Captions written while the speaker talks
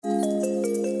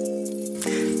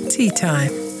Tea Time,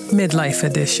 Midlife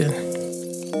Edition.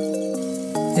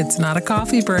 It's not a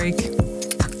coffee break.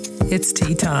 It's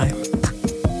tea time.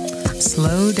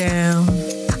 Slow down.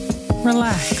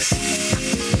 Relax.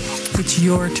 It's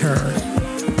your turn.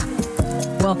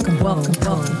 Welcome.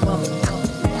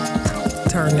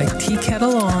 Turn the tea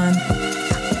kettle on.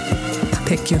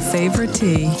 Pick your favorite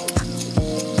tea.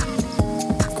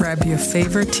 Grab your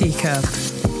favorite teacup.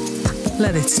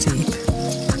 Let it steep.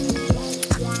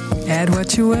 Add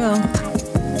what you will.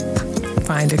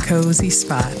 Find a cozy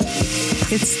spot.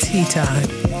 It's tea time,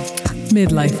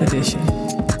 Midlife Edition.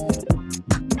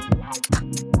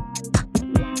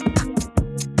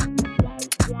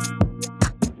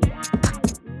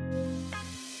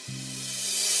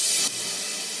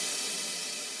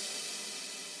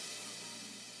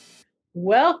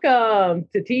 Welcome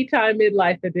to Tea Time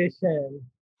Midlife Edition.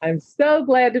 I'm so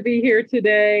glad to be here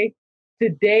today.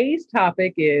 Today's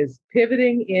topic is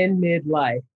pivoting in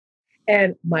midlife.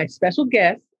 And my special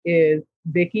guest is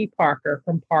Vicki Parker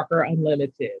from Parker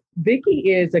Unlimited.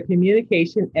 Vicki is a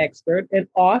communication expert, an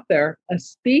author, a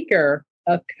speaker,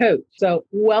 a coach. So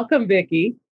welcome,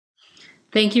 Vicki.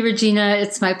 Thank you, Regina.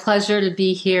 It's my pleasure to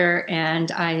be here,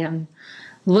 and I am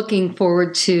looking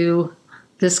forward to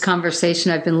this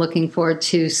conversation. I've been looking forward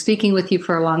to speaking with you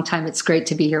for a long time. It's great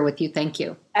to be here with you. Thank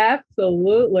you.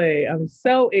 Absolutely. I'm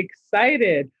so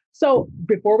excited. So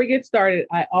before we get started,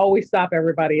 I always stop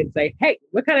everybody and say, hey,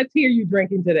 what kind of tea are you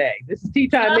drinking today? This is Tea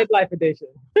Time Midlife Edition.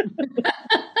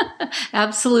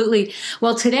 Absolutely.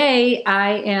 Well, today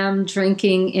I am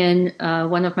drinking in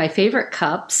one of my favorite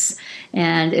cups,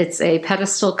 and it's a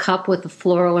pedestal cup with a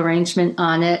floral arrangement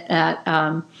on it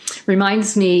that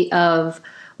reminds me of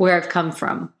where I've come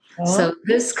from. Oh. So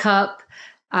this cup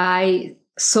I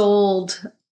sold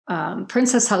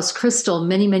Princess House Crystal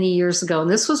many, many years ago. And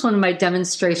this was one of my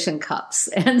demonstration cups.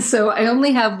 And so I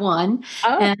only have one.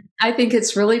 Oh. And I think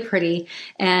it's really pretty.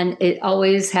 And it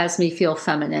always has me feel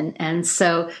feminine. And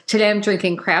so today I'm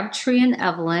drinking Crabtree and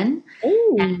Evelyn.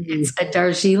 Ooh. And it's a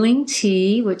Darjeeling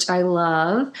tea, which I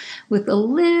love, with a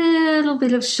little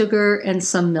bit of sugar and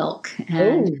some milk.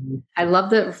 And ooh. I love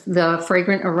the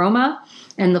fragrant aroma,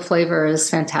 and the flavor is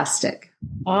fantastic.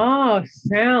 Oh,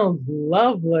 sounds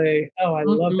lovely. Oh, I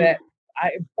love that.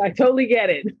 I totally get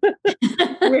it.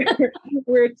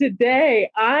 where today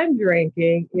I'm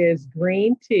drinking is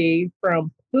green tea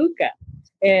from Pukka.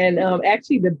 And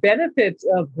actually the benefits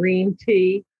of green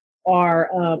tea are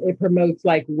it promotes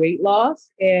like weight loss,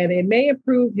 and it may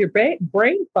improve your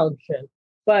brain function.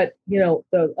 But, you know,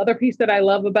 the other piece that I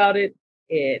love about it,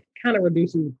 it kind of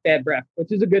reduces bad breath,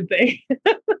 which is a good thing.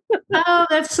 Oh,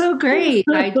 that's so great.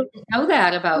 I didn't know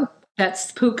that about,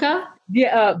 that's Pukka?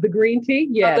 Yeah, the green tea.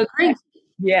 Yeah. Oh, the green tea.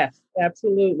 Yes,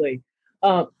 absolutely.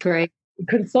 Great.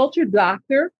 Consult your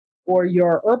doctor or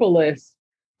your herbalist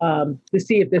to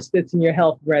see if this fits in your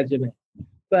health regimen.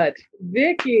 But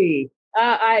Vicki,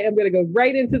 I am going to go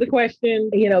right into the question.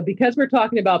 You know, because we're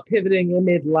talking about pivoting in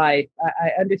midlife,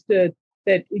 I understood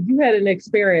that you had an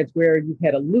experience where you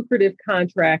had a lucrative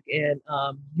contract, and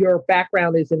your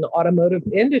background is in the automotive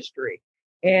industry.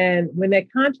 And when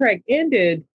that contract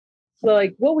ended, so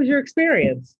like, what was your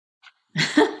experience?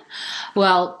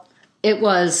 Well, it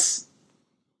was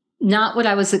not what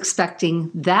I was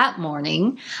expecting that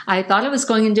morning. I thought I was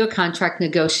going into a contract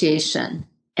negotiation,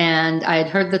 and I had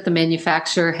heard that the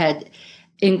manufacturer had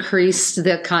increased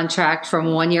the contract from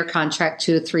a 1-year contract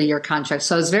to a 3-year contract.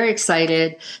 So I was very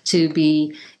excited to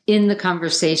be in the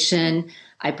conversation.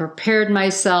 I prepared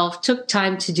myself, took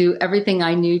time to do everything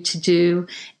I knew to do,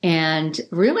 and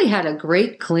really had a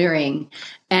great clearing.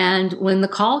 And when the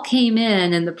call came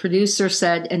in and the producer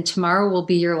said, and tomorrow will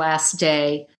be your last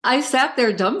day, I sat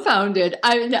there dumbfounded.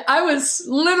 I was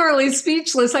literally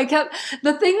speechless.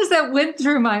 The things that went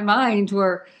through my mind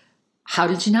were, how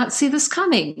did you not see this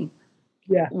coming?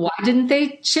 Yeah. Why didn't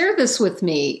they share this with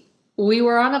me? We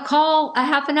were on a call a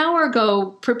half an hour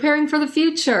ago preparing for the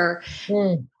future.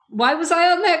 Mm. Why was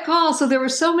I on that call? So there were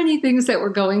so many things that were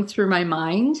going through my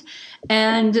mind.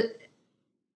 And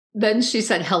then she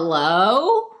said,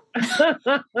 hello?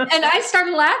 And I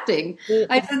started laughing.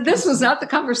 I said, this was not the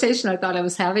conversation I thought I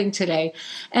was having today.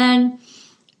 And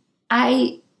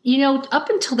up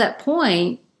until that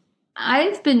point,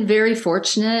 I've been very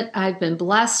fortunate. I've been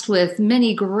blessed with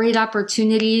many great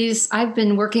opportunities. I've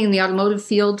been working in the automotive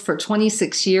field for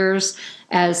 26 years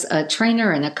as a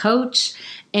trainer and a coach.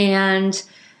 And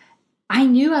I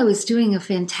knew I was doing a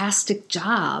fantastic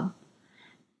job,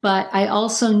 but I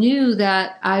also knew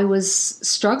that I was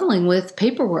struggling with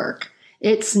paperwork.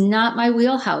 It's not my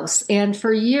wheelhouse. And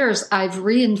for years, I've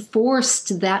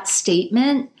reinforced that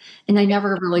statement and I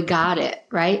never really got it,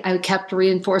 right? I kept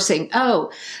reinforcing,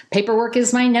 oh, paperwork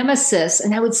is my nemesis.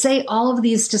 And I would say all of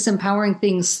these disempowering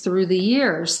things through the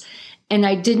years. And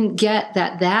I didn't get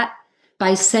that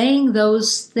by saying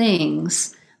those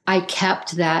things, I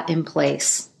kept that in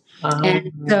place.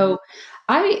 And so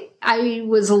I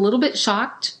was a little bit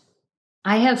shocked.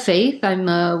 I have faith. I'm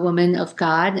a woman of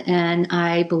God, and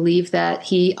I believe that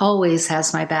He always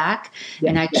has my back. Yes.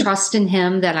 And I trust in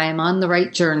Him that I am on the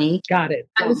right journey. Got it.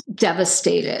 I was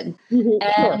devastated, but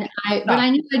I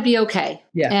knew I'd be okay.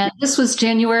 Yeah. And this was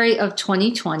January of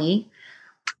 2020,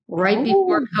 right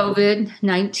before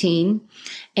COVID-19.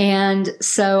 And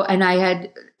I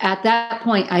had, at that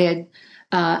point, I had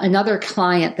another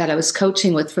client that I was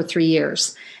coaching with for 3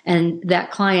 years. And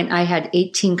that client, I had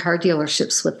 18 car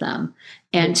dealerships with them.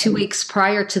 And 2 weeks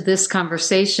prior to this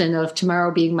conversation of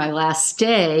tomorrow being my last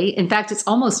day, in fact, it's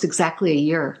almost exactly a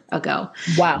year ago.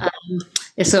 Wow.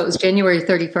 So it was January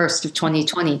 31st of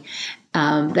 2020.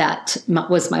 That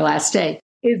was my last day.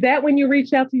 Is that when you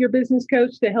reached out to your business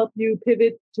coach to help you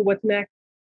pivot to what's next?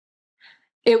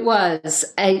 It was.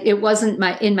 It wasn't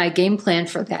in my game plan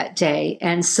for that day.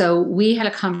 And so we had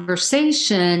a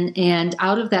conversation, and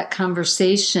out of that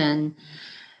conversation,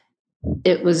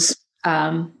 it was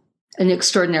an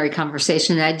extraordinary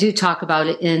conversation. And I do talk about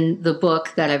it in the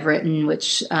book that I've written,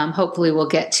 which hopefully we'll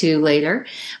get to later.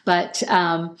 But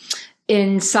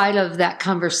inside of that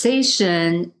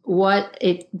conversation,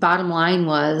 bottom line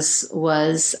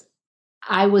was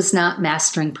I was not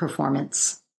mastering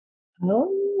performance.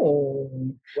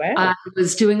 Oh, wow. I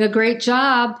was doing a great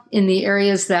job in the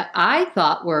areas that I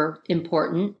thought were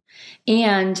important.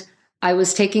 And I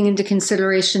was taking into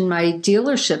consideration my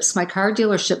dealerships, my car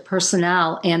dealership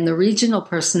personnel, and the regional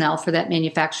personnel for that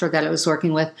manufacturer that I was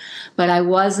working with. But I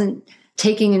wasn't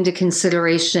taking into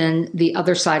consideration the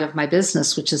other side of my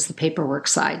business, which is the paperwork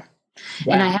side.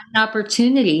 Wow. And I had an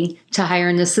opportunity to hire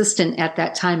an assistant at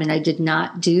that time, and I did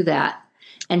not do that.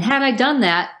 And had I done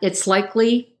that, it's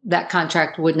likely that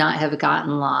contract would not have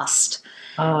gotten lost.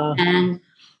 And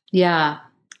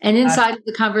inside of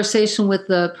the conversation with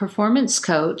the performance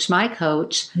coach, my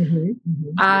coach,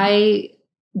 I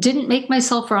didn't make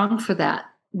myself wrong for that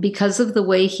because of the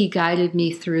way he guided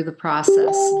me through the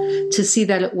process to see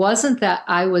that it wasn't that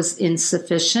I was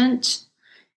insufficient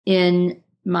in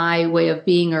my way of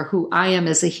being or who I am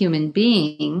as a human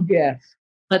being. Yes.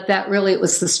 But that really, it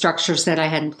was the structures that I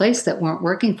had in place that weren't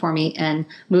working for me. And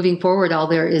moving forward, all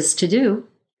there is to do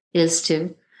is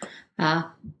to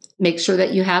make sure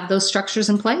that you have those structures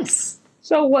in place.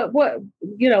 So what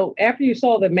after you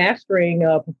saw that mastering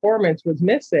performance was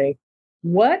missing,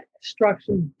 what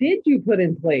structures did you put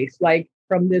in place, like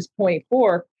from this point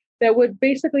forward, that would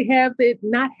basically have it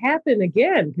not happen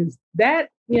again? Because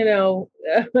that,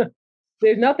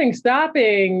 there's nothing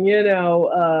stopping,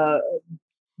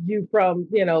 you from,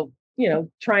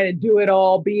 trying to do it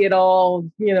all, be it all,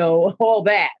 all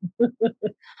that.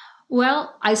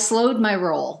 Well, I slowed my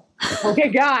roll. Okay,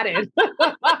 got it.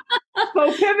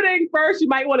 So pivoting first, you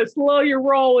might want to slow your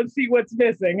roll and see what's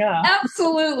missing, huh?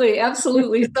 Absolutely.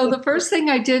 So the first thing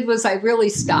I did was I really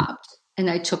stopped and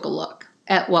I took a look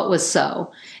at what was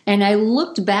so. And I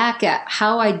looked back at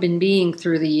how I'd been being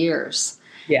through the years.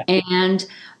 Yeah. And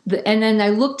then I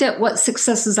looked at what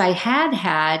successes I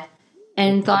had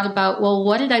and thought about, well,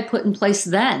 what did I put in place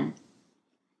then?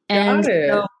 And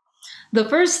so the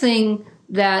first thing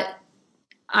that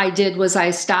I did was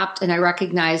I stopped and I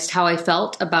recognized how I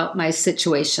felt about my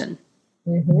situation.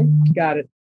 Mm-hmm. Got it.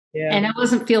 Yeah. And I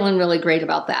wasn't feeling really great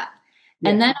about that. Yeah.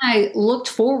 And then I looked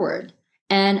forward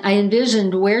and I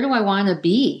envisioned, where do I want to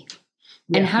be?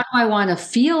 Yeah. And how do I want to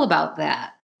feel about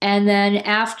that? And then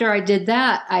after I did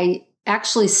that, I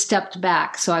actually stepped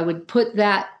back. So I would put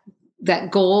that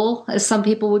goal, as some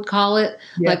people would call it,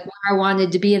 like where I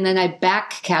wanted to be. And then I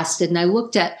backcasted and I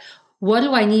looked at, what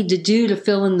do I need to do to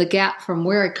fill in the gap from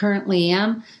where I currently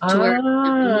am to where I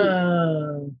want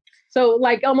to be? So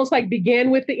almost like begin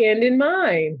with the end in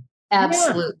mind.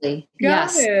 Absolutely. Yeah.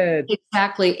 Got it.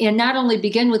 Exactly. And not only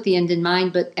begin with the end in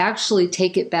mind, but actually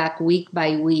take it back week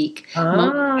by week,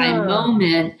 moment by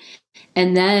moment,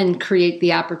 and then create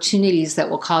the opportunities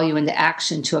that will call you into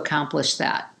action to accomplish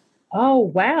that. Oh,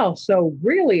 wow. So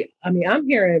really, I'm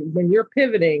hearing when you're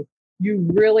pivoting, you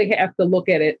really have to look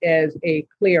at it as a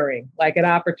clearing, like an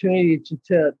opportunity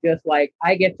to just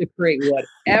I get to create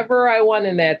whatever I want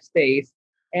in that space.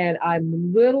 And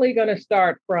I'm literally going to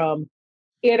start from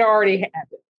it already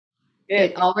happened.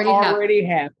 It already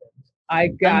happened. I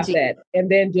got that.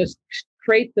 And then just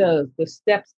create the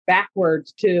steps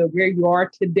backwards to where you are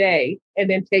today and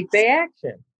then take the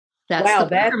action. That's wow,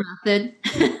 the Parker method.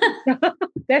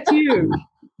 That's huge.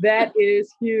 That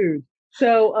is huge.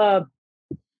 So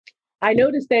I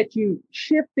noticed that you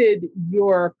shifted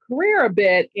your career a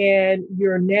bit and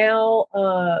you're now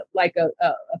like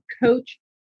a coach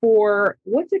for,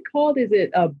 what's it called? Is it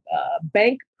a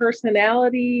bank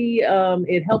personality?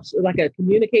 It helps, like a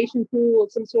communication tool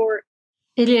of some sort?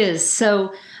 It is.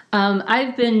 So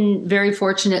I've been very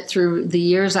fortunate through the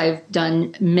years. I've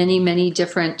done many, many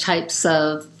different types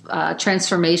of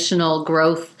transformational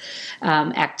growth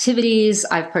activities.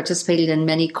 I've participated in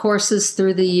many courses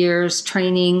through the years,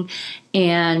 training,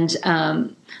 and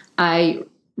I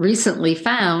recently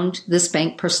found this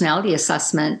bank personality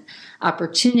assessment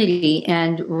opportunity.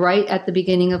 And right at the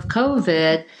beginning of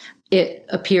COVID, it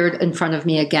appeared in front of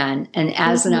me again, and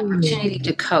as an opportunity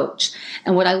to coach.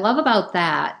 And what I love about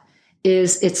that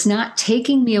is it's not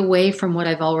taking me away from what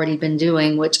I've already been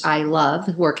doing, which I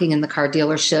love, working in the car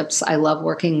dealerships. I love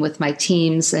working with my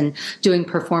teams and doing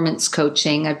performance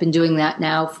coaching. I've been doing that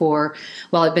now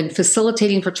I've been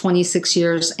facilitating for 26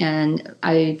 years, and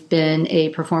I've been a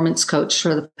performance coach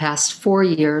for the past 4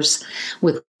 years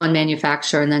with one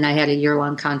manufacturer. And then I had a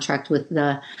year-long contract with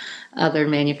the other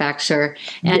manufacturer.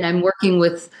 And I'm working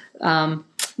with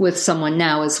someone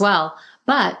now as well.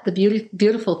 But the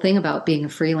beautiful thing about being a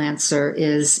freelancer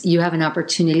is you have an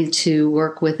opportunity to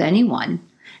work with anyone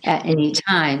at any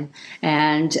time.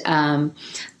 And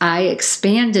I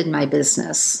expanded my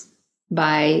business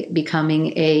by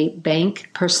becoming a bank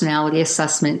personality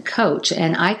assessment coach.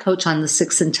 And I coach on the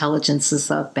 6 intelligences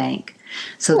of bank.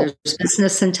 So there's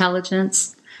business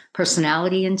intelligence,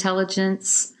 personality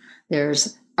intelligence,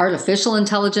 there's artificial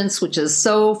intelligence, which is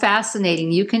so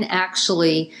fascinating. You can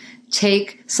actually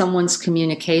take someone's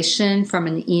communication from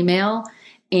an email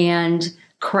and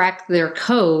crack their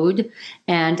code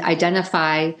and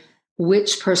identify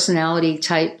which personality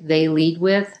type they lead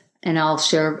with. And I'll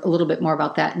share a little bit more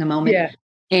about that in a moment. Yeah.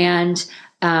 And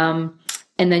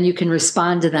then you can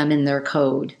respond to them in their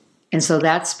code. And so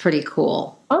that's pretty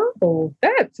cool. Oh,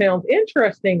 that sounds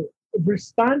interesting.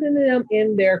 Responding to them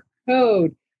in their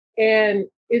code. And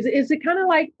is it kind of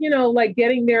like, like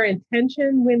getting their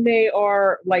intention when they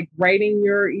are like writing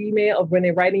your email, or when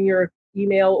they're writing your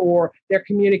email, or their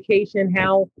communication,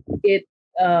 how it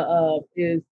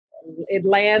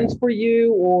lands for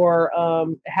you,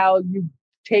 or how you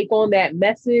take on that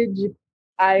message?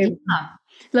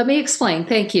 Let me explain.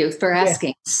 Thank you for asking.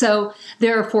 Yeah. So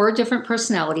there are 4 different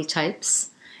personality types.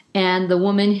 And the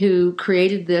woman who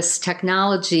created this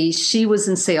technology, she was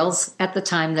in sales at the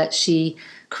time that she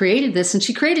created this, and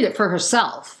she created it for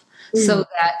herself so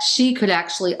that she could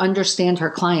actually understand her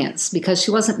clients, because she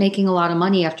wasn't making a lot of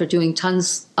money after doing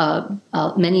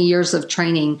many years of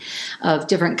training of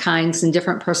different kinds and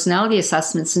different personality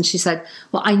assessments. And she said,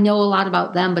 well, I know a lot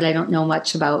about them, but I don't know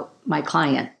much about my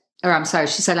client. Or I'm sorry,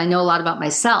 she said, I know a lot about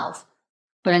myself,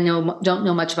 but I don't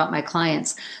know much about my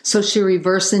clients. So she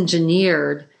reverse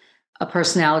engineered a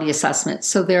personality assessment.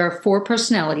 So there are 4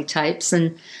 personality types,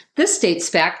 and this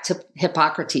dates back to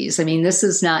Hippocrates. I mean, this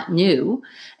is not new.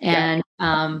 And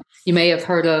you may have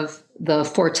heard of the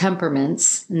 4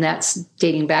 temperaments, and that's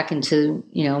dating back into,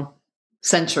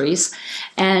 centuries.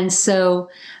 And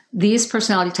so these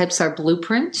personality types are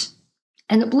blueprint.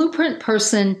 And the blueprint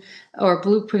person or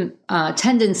blueprint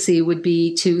tendency would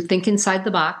be to think inside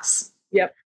the box.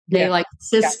 Yep. They like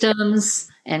systems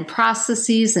and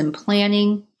processes and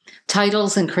planning.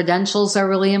 Titles and credentials are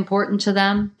really important to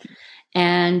them,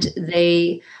 and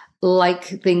they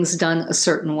like things done a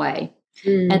certain way.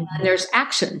 And then there's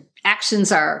action.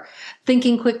 Actions are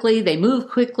thinking quickly, they move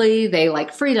quickly, they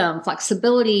like freedom,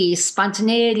 flexibility,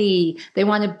 spontaneity. They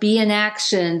want to be in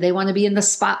action, they want to be in the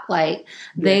spotlight.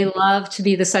 They love to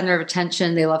be the center of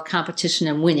attention, they love competition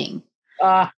and winning.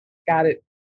 Got it.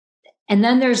 And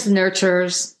then there's the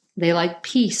nurturers. They like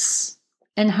peace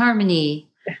and harmony.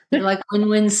 They like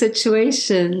win-win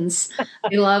situations.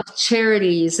 They love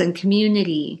charities and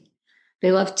community.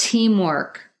 They love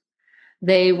teamwork.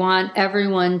 They want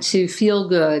everyone to feel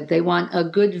good. They want a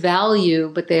good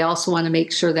value, but they also want to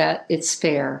make sure that it's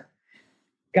fair.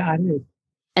 Got it.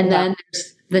 And then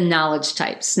there's the knowledge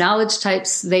types. Knowledge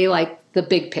types, they like the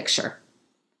big picture.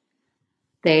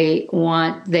 They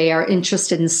are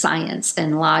interested in science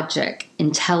and logic,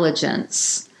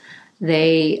 intelligence.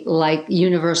 They like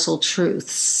universal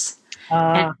truths.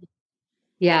 And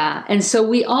so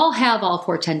we all have all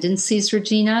 4 tendencies,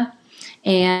 Regina.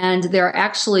 And there are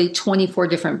actually 24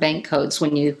 different bank codes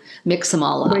when you mix them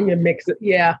all up. When you mix it,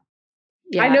 yeah.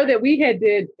 Yeah. I know that we had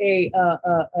did a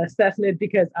assessment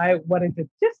because I wanted to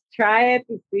just try it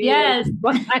to see. Yes.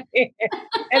 And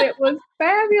it was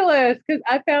fabulous because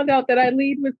I found out that I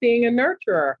lead with being a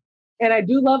nurturer, and I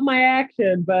do love my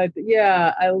action, but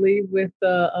yeah, I lead with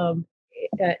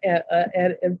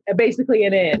basically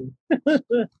an N.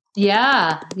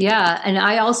 Yeah, yeah. And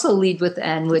I also lead with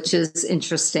N, which is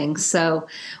interesting. So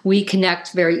we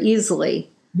connect very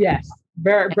easily. Yes,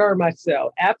 very, very much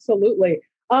so. Absolutely.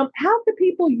 How do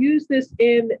people use this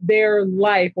in their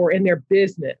life or in their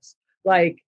business?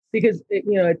 Like, because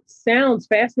it sounds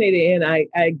fascinating, and I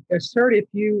assert if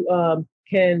you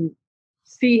can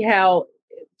see how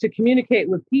to communicate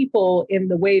with people in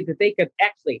the way that they could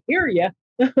actually hear you,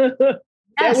 that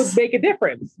would make a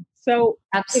difference. So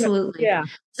absolutely, yeah.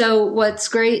 So what's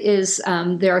great is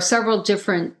there are several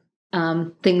different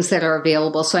things that are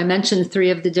available. So I mentioned 3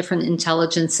 of the different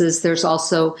intelligences. There's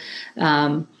also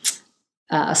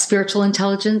spiritual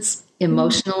intelligence,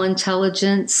 emotional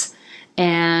intelligence,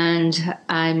 and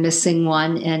I'm missing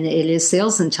one, and it is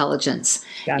sales intelligence.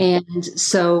 Gotcha. And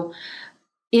so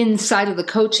inside of the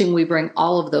coaching, we bring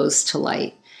all of those to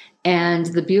light. And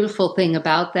the beautiful thing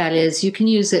about that is you can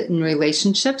use it in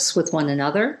relationships with one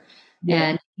another,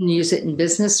 and you can use it in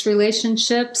business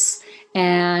relationships.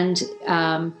 And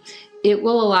it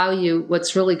will allow you,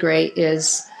 what's really great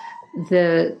is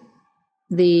the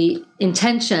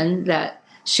intention that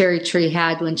Sherry Tree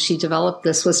had when she developed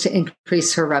this was to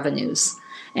increase her revenues.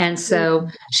 And so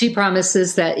she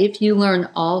promises that if you learn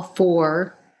all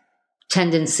 4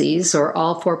 tendencies or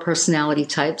all 4 personality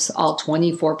types, all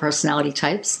 24 personality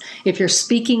types, if you're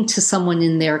speaking to someone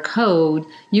in their code,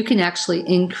 you can actually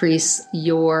increase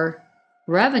your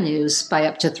revenues by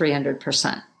up to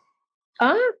 300%.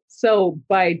 So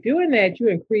by doing that, you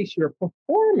increase your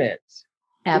performance.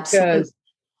 Absolutely.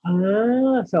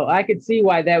 Because, so I could see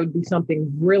why that would be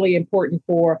something really important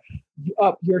for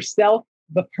yourself,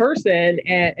 the person,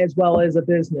 as well as a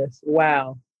business.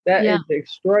 Wow. That is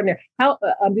extraordinary. How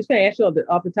I'm just going to ask you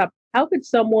off the top, how could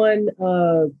someone,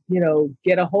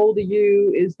 get a hold of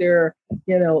you? Is there,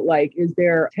 is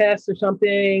there tests or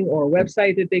something or a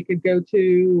website that they could go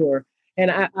to? And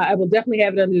I will definitely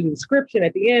have it under the description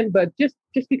at the end, but just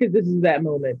because this is that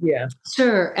moment. Yeah.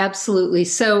 Sure. Absolutely.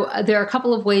 So there are a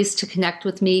couple of ways to connect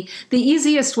with me. The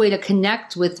easiest way to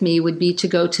connect with me would be to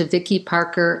go to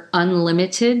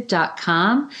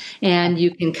VickiParkerUnlimited.com, and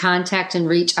you can contact and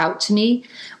reach out to me,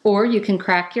 or you can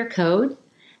crack your code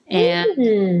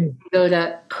and go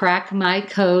to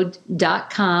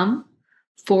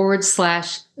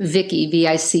crackmycode.com/Vicki,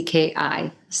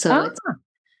 VICKI. So it's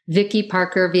Vicki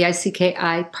Parker,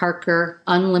 VICKI,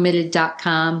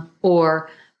 ParkerUnlimited.com, or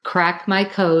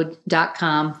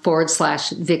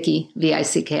crackmycode.com/Vicki,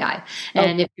 VICKI.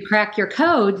 And if you crack your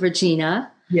code,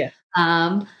 Regina,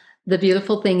 the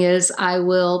beautiful thing is I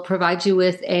will provide you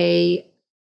with a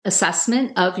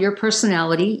assessment of your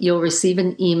personality. You'll receive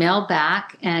an email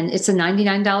back, and it's a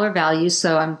 $99 value.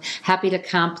 So I'm happy to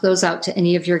comp those out to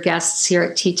any of your guests here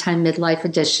at Tea Time Midlife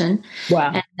Edition.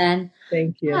 Wow. And then,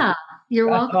 thank you. Yeah. You're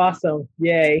welcome. Awesome.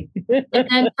 Yay.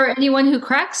 And for anyone who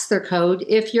cracks their code,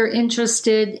 if you're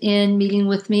interested in meeting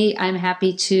with me, I'm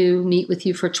happy to meet with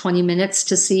you for 20 minutes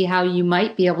to see how you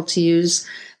might be able to use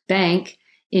Bank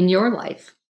in your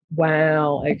life.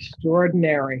 Wow.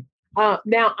 Extraordinary.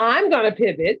 Now I'm going to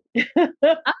pivot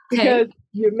because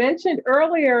you mentioned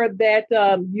earlier that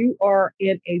you are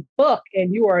in a book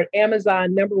and you are an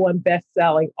Amazon #1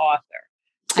 best-selling author.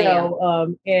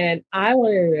 So, and I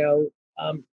want to know,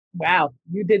 wow,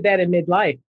 you did that in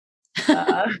midlife.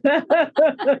 I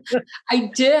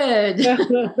did.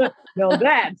 No,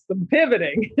 that's some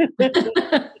pivoting.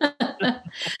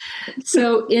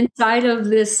 So inside of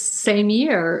this same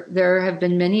year, there have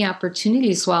been many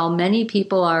opportunities while many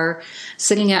people are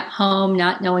sitting at home,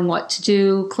 not knowing what to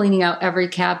do, cleaning out every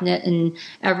cabinet and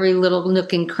every little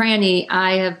nook and cranny.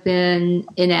 I have been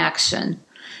in action.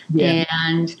 Yeah.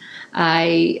 And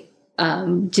I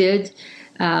did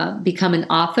become an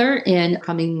author in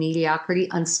Coming Mediocrity,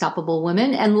 Unstoppable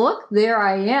Women. And look, there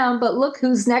I am, but look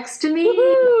who's next to me.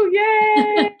 Woo-hoo,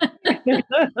 yay!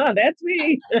 That's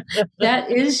me. That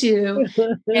is you.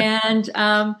 And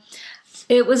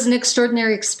it was an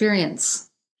extraordinary experience.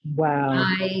 Wow.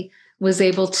 I was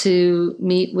able to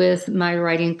meet with my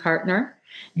writing partner,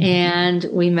 and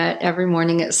we met every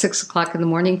morning at 6 o'clock in the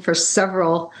morning for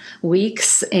several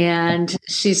weeks. And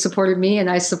she supported me and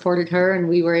I supported her, and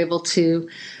we were able to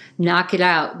knock it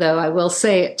out. Though I will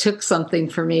say it took something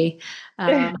for me.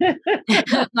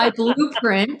 My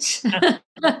blueprint,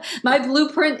 my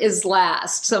blueprint is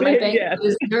last. So my bank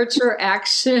is nurture,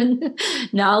 action,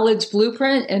 knowledge,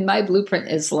 blueprint, and my blueprint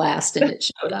is last, and it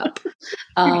showed up.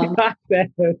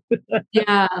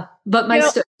 Yeah, but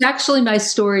actually my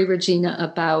story, Regina,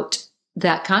 about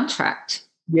that contract.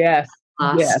 Yes,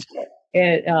 yes,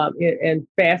 and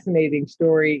fascinating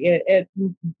story. And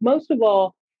most of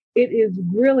all, it is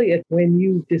really when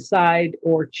you decide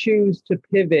or choose to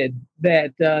pivot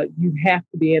that you have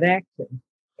to be in action.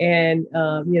 And,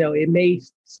 it may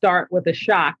start with a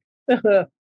shock,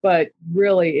 but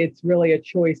really, it's really a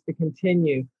choice to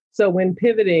continue. So when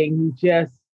pivoting, you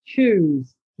just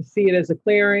choose to see it as a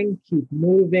clearing, keep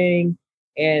moving,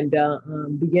 and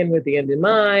begin with the end in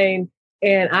mind.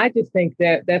 And I just think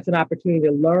that that's an opportunity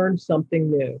to learn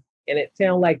something new. And it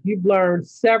sounds like you've learned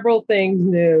several things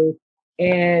new.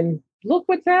 And look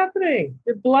what's happening.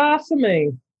 You're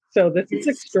blossoming. So this is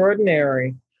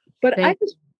extraordinary. But I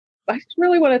just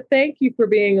really want to thank you for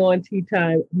being on Tea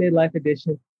Time Midlife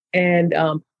Edition. And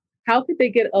how could they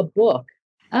get a book?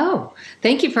 Oh,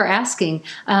 thank you for asking.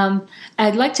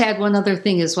 I'd like to add one other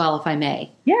thing as well, if I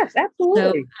may. Yes,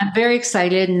 absolutely. So I'm very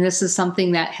excited, and this is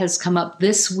something that has come up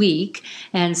this week,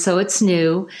 and so it's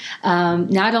new.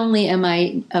 Not only am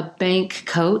I a bank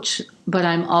coach, but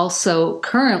I'm also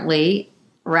currently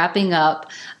wrapping up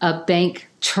a bank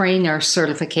trainer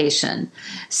certification.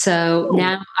 So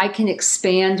now I can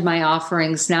expand my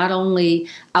offerings not only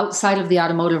outside of the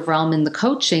automotive realm in the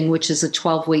coaching, which is a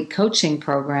 12-week coaching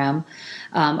program,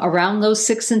 around those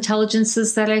 6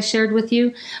 intelligences that I shared with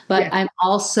you, but I'm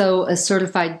also a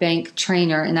certified bank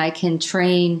trainer, and I can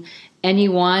train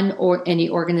anyone or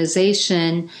any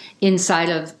organization inside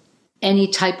of any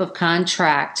type of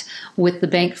contract with the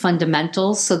bank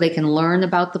fundamentals so they can learn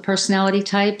about the personality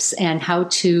types and how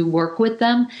to work with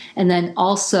them. And then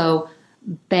also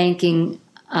banking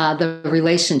the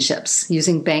relationships,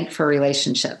 using bank for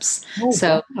relationships.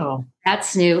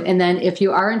 That's new. And then if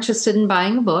you are interested in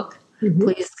buying a book,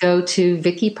 please go to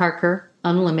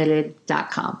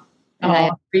VickiParkerUnlimited.com. And I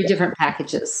have 3 different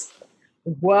packages.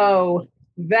 Whoa.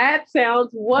 That sounds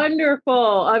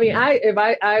wonderful. I mean, I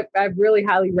really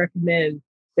highly recommend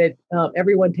that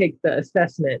everyone take the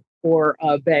assessment for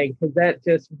a bank, because that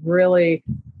just really,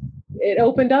 it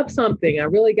opened up something. I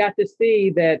really got to see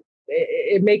that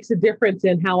it makes a difference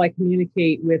in how I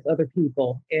communicate with other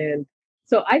people. And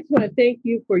so I just want to thank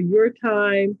you for your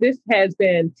time. This has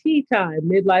been Tea Time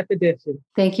Midlife Edition.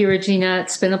 Thank you, Regina.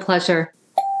 It's been a pleasure.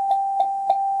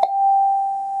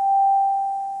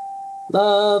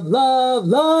 Love, love,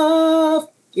 love.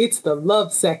 It's the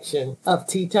love section of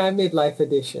Tea Time Midlife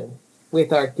Edition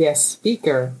with our guest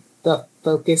speaker, the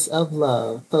Focus of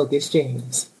Love, Focus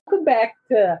James. Welcome back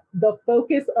to the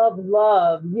Focus of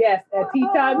Love. Yes, at Tea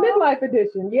Time Midlife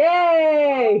Edition.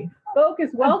 Yay!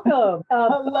 Focus, welcome.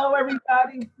 Hello,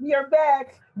 everybody. We are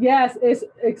back. Yes, it's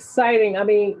exciting. I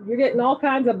mean, you're getting all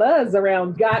kinds of buzz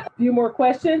around. Got a few more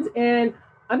questions, and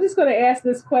I'm just going to ask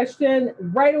this question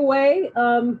right away.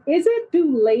 Is it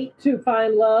too late to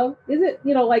find love? Is it,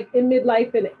 like in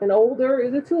midlife and older,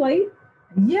 is it too late?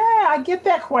 Yeah, I get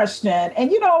that question.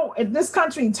 And, this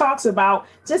country talks about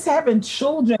just having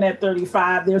children at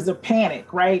 35. There's a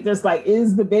panic, right? There's like,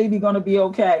 is the baby going to be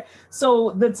okay?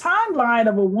 So the timeline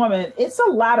of a woman, it's a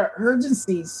lot of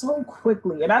urgency so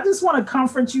quickly. And I just want to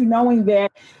comfort you knowing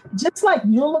that just like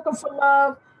you're looking for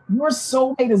love, your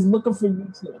soulmate is looking for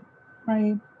you too.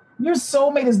 Right? Your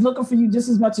soulmate is looking for you just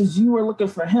as much as you are looking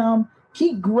for him.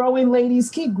 Keep growing, ladies.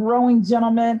 Keep growing,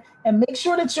 gentlemen. And make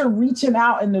sure that you're reaching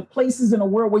out in the places in the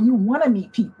world where you want to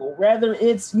meet people, whether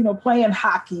it's, playing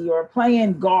hockey or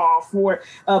playing golf or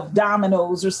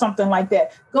dominoes or something like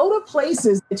that. Go to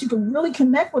places that you can really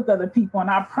connect with other people. And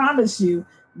I promise you,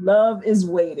 love is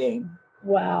waiting.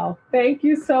 Wow. Thank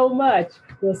you so much.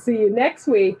 We'll see you next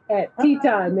week at Tea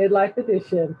Time Midlife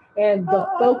Edition and the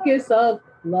Focus of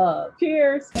Love.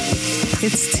 Cheers.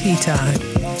 It's Tea Time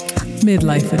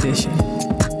Midlife Edition.